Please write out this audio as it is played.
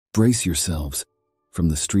Brace yourselves. From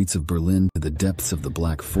the streets of Berlin to the depths of the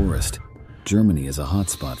Black Forest, Germany is a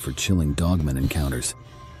hotspot for chilling dogman encounters.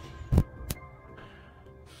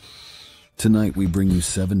 Tonight we bring you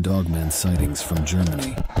 7 dogman sightings from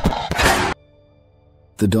Germany.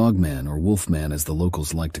 The dogman, or wolfman as the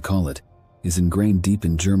locals like to call it, is ingrained deep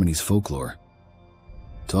in Germany's folklore.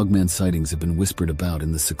 Dogman sightings have been whispered about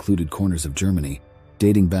in the secluded corners of Germany,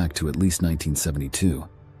 dating back to at least 1972.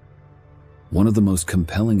 One of the most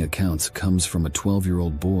compelling accounts comes from a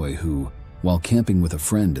 12-year-old boy who, while camping with a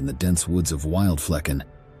friend in the dense woods of Wildflecken,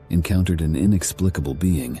 encountered an inexplicable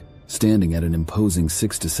being, standing at an imposing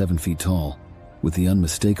 6 to 7 feet tall, with the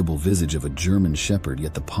unmistakable visage of a German shepherd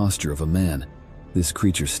yet the posture of a man. This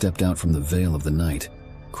creature stepped out from the veil of the night,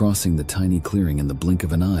 crossing the tiny clearing in the blink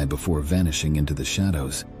of an eye before vanishing into the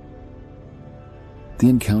shadows. The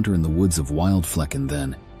encounter in the woods of Wildflecken,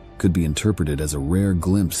 then, could be interpreted as a rare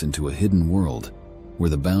glimpse into a hidden world,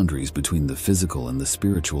 where the boundaries between the physical and the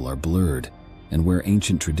spiritual are blurred, and where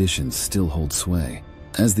ancient traditions still hold sway.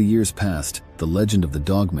 As the years passed, the legend of the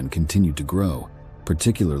dogman continued to grow,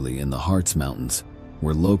 particularly in the Harz mountains,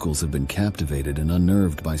 where locals have been captivated and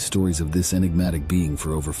unnerved by stories of this enigmatic being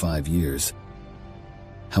for over 5 years.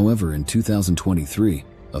 However, in 2023,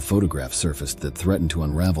 a photograph surfaced that threatened to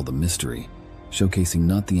unravel the mystery, showcasing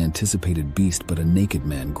not the anticipated beast but a naked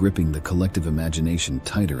man gripping the collective imagination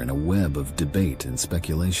tighter in a web of debate and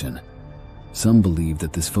speculation. Some believe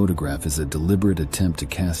that this photograph is a deliberate attempt to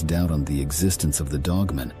cast doubt on the existence of the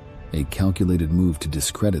dogman, a calculated move to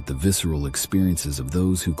discredit the visceral experiences of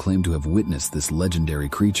those who claim to have witnessed this legendary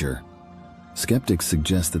creature. Skeptics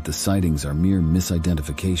suggest that the sightings are mere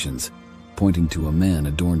misidentifications, pointing to a man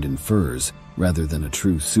adorned in furs rather than a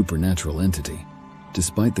true supernatural entity.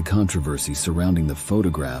 Despite the controversy surrounding the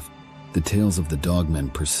photograph, the tales of the dogman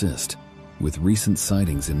persist, with recent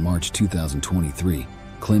sightings in March 2023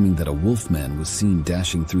 claiming that a wolfman was seen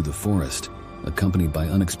dashing through the forest, accompanied by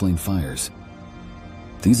unexplained fires.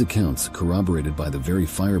 These accounts, corroborated by the very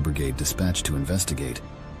fire brigade dispatched to investigate,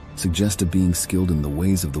 suggest a being skilled in the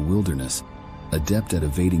ways of the wilderness, adept at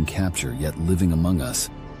evading capture yet living among us.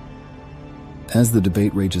 As the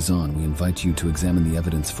debate rages on, we invite you to examine the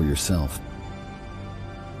evidence for yourself.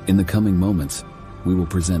 In the coming moments, we will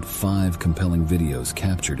present 5 compelling videos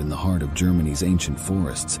captured in the heart of Germany's ancient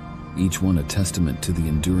forests, each one a testament to the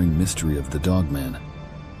enduring mystery of the dogman.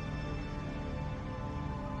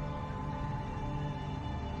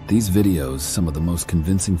 These videos, some of the most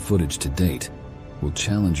convincing footage to date, will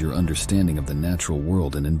challenge your understanding of the natural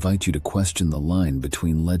world and invite you to question the line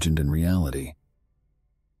between legend and reality.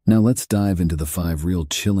 Now let's dive into the 5 real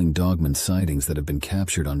chilling dogman sightings that have been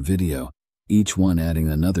captured on video, each one adding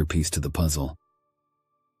another piece to the puzzle.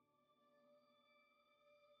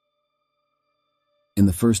 In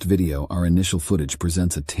the first video, our initial footage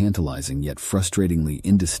presents a tantalizing yet frustratingly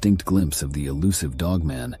indistinct glimpse of the elusive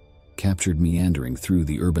dogman, captured meandering through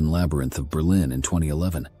the urban labyrinth of Berlin in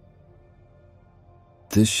 2011.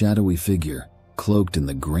 This shadowy figure, cloaked in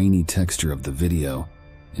the grainy texture of the video,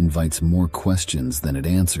 invites more questions than it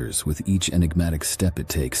answers with each enigmatic step it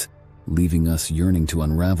takes, leaving us yearning to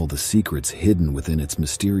unravel the secrets hidden within its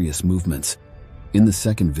mysterious movements. In the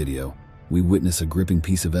second video, we witness a gripping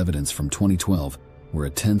piece of evidence from 2012 where a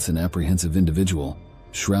tense and apprehensive individual,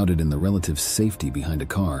 shrouded in the relative safety behind a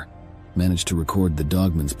car, managed to record the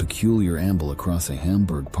dogman's peculiar amble across a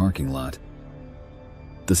Hamburg parking lot.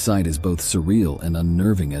 The sight is both surreal and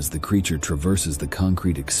unnerving as the creature traverses the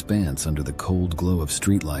concrete expanse under the cold glow of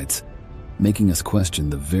streetlights, making us question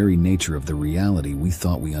the very nature of the reality we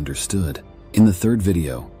thought we understood. In the third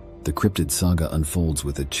video, the cryptid saga unfolds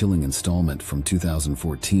with a chilling installment from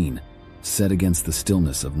 2014, set against the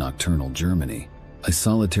stillness of nocturnal Germany. A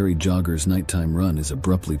solitary jogger's nighttime run is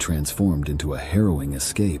abruptly transformed into a harrowing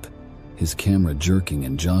escape, his camera jerking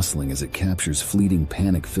and jostling as it captures fleeting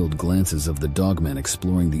panic-filled glances of the dogman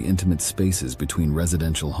exploring the intimate spaces between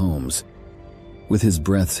residential homes. With his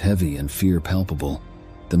breaths heavy and fear palpable,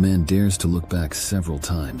 the man dares to look back several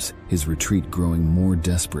times, his retreat growing more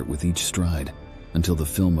desperate with each stride, until the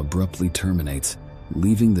film abruptly terminates,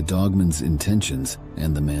 leaving the dogman's intentions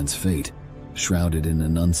and the man's fate shrouded in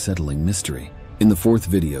an unsettling mystery. In the fourth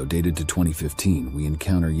video, dated to 2015, we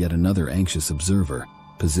encounter yet another anxious observer,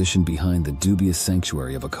 positioned behind the dubious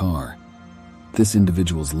sanctuary of a car. This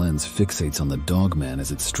individual's lens fixates on the dogman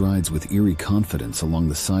as it strides with eerie confidence along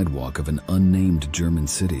the sidewalk of an unnamed German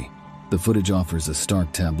city. The footage offers a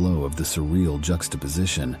stark tableau of the surreal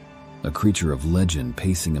juxtaposition, a creature of legend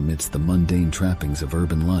pacing amidst the mundane trappings of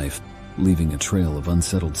urban life, leaving a trail of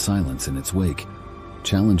unsettled silence in its wake,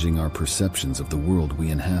 challenging our perceptions of the world we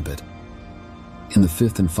inhabit. In the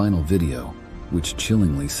fifth and final video, which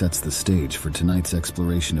chillingly sets the stage for tonight's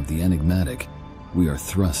exploration of the enigmatic. We are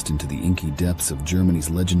thrust into the inky depths of Germany's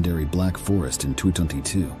legendary Black Forest in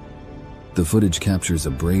 2022. The footage captures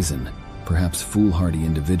a brazen, perhaps foolhardy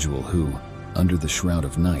individual who, under the shroud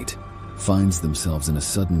of night, finds themselves in a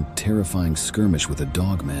sudden, terrifying skirmish with a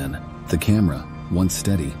dogman. The camera, once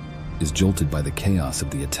steady, is jolted by the chaos of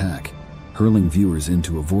the attack, hurling viewers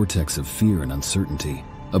into a vortex of fear and uncertainty.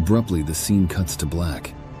 Abruptly, the scene cuts to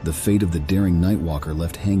black, the fate of the daring nightwalker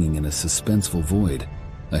left hanging in a suspenseful void,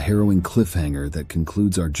 a harrowing cliffhanger that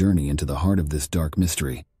concludes our journey into the heart of this dark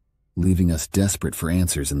mystery, leaving us desperate for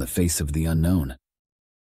answers in the face of the unknown.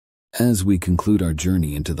 As we conclude our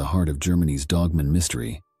journey into the heart of Germany's Dogman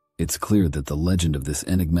mystery, it's clear that the legend of this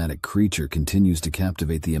enigmatic creature continues to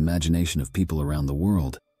captivate the imagination of people around the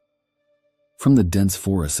world. From the dense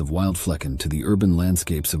forests of Wildflecken to the urban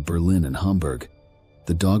landscapes of Berlin and Hamburg,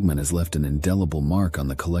 the Dogman has left an indelible mark on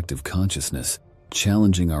the collective consciousness,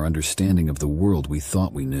 challenging our understanding of the world we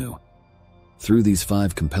thought we knew. Through these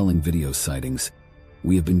 5 compelling video sightings,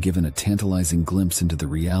 we have been given a tantalizing glimpse into the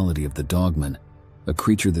reality of the Dogman, a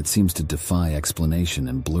creature that seems to defy explanation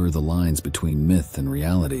and blur the lines between myth and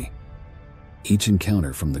reality. Each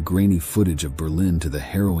encounter, from the grainy footage of Berlin to the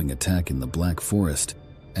harrowing attack in the Black Forest,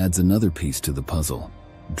 adds another piece to the puzzle,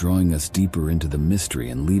 drawing us deeper into the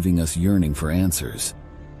mystery and leaving us yearning for answers.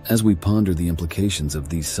 As we ponder the implications of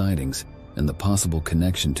these sightings and the possible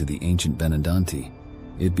connection to the ancient Benandanti,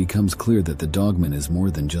 it becomes clear that the Dogman is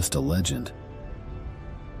more than just a legend.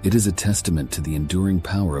 It is a testament to the enduring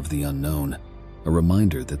power of the unknown, a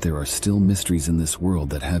reminder that there are still mysteries in this world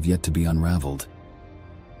that have yet to be unraveled.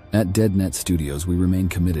 At DeadNet Studios, we remain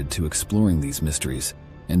committed to exploring these mysteries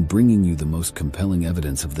and bringing you the most compelling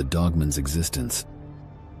evidence of the Dogman's existence.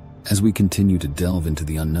 As we continue to delve into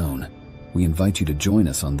the unknown, we invite you to join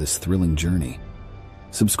us on this thrilling journey.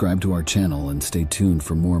 Subscribe to our channel and stay tuned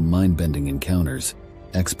for more mind-bending encounters,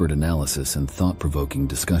 expert analysis, and thought-provoking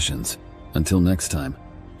discussions. Until next time,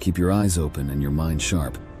 keep your eyes open and your mind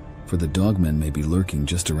sharp, for the Dogman may be lurking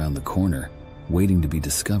just around the corner, waiting to be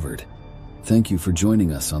discovered. Thank you for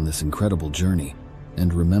joining us on this incredible journey,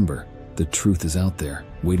 and remember, the truth is out there,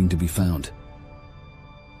 waiting to be found.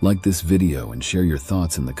 Like this video and share your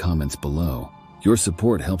thoughts in the comments below. Your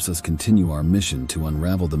support helps us continue our mission to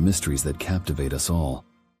unravel the mysteries that captivate us all.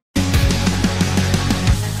 In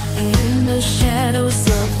the shadows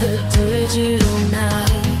of the digital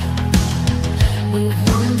night, we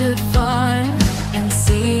wandered far and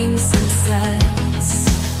seen sunsets,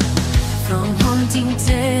 from haunting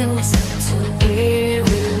tales to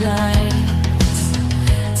eerie lights.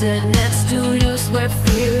 DeadNet Studios where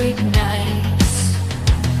fear ignites.